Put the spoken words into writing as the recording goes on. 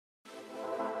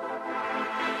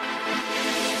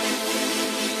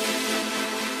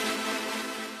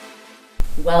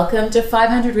Welcome to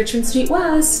 500 Richmond Street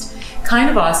West. Kind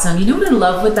of awesome. You know what I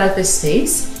love about this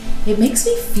space? It makes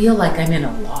me feel like I'm in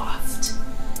a loft.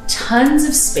 Tons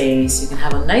of space. You can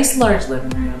have a nice large living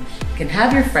room. You can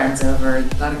have your friends over.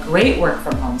 You've got a great work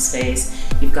from home space.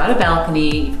 You've got a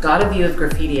balcony. You've got a view of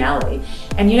Graffiti Alley.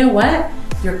 And you know what?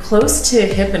 You're close to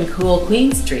hip and cool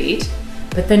Queen Street,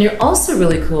 but then you're also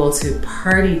really cool to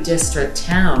Party District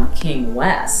Town, King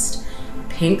West.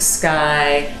 Pink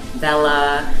Sky,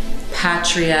 Bella,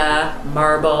 Patria,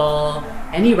 Marble,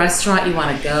 any restaurant you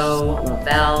want to go, La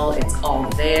Belle, it's all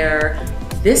there.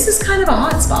 This is kind of a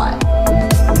hot spot.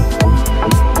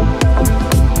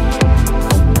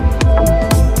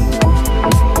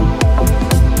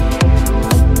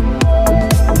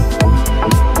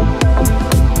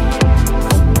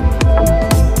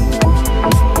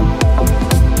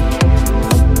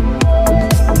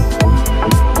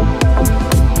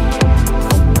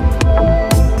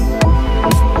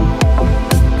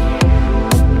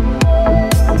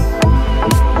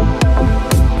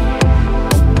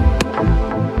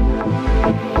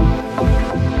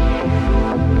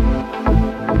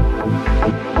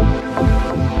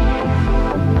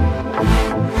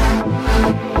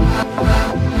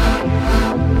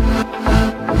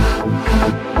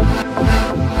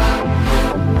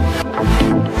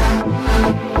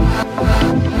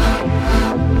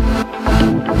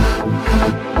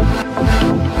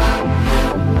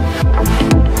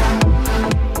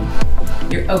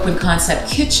 Open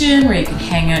concept kitchen where you can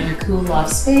hang out in your cool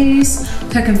loft space,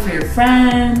 cooking for your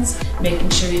friends, making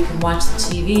sure you can watch the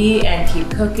TV and keep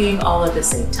cooking all at the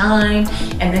same time.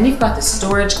 And then you've got the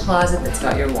storage closet that's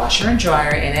got your washer and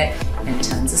dryer in it and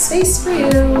tons of space for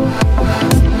you.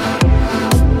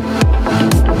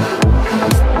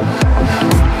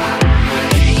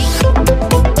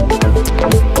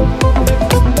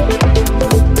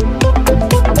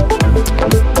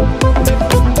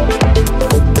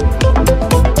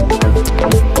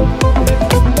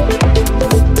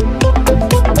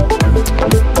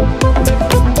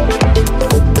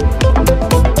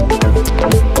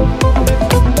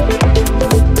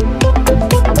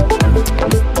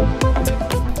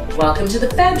 Welcome to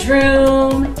the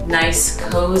bedroom. Nice,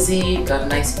 cozy, got a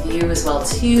nice view as well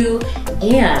too.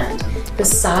 And the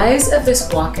size of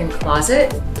this walk-in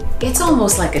closet, it's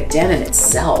almost like a den in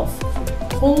itself.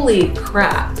 Holy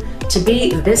crap. To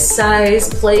be this size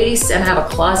place and have a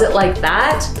closet like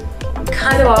that,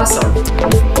 kind of awesome.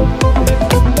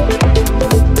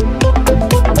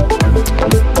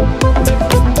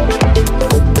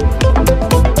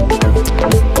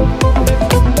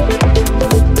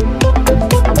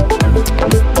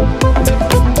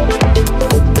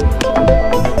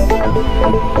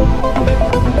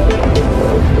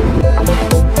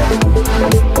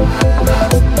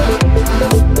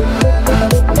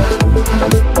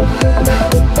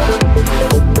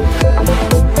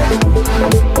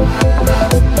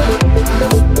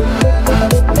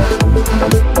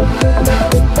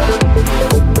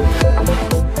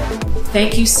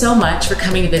 Thank you so much for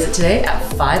coming to visit today at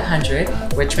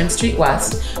 500 Richmond Street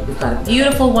West. We've got a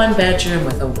beautiful one bedroom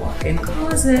with a walk-in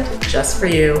closet just for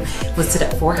you. Listed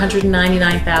at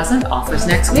 $499,000, offers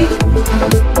next week.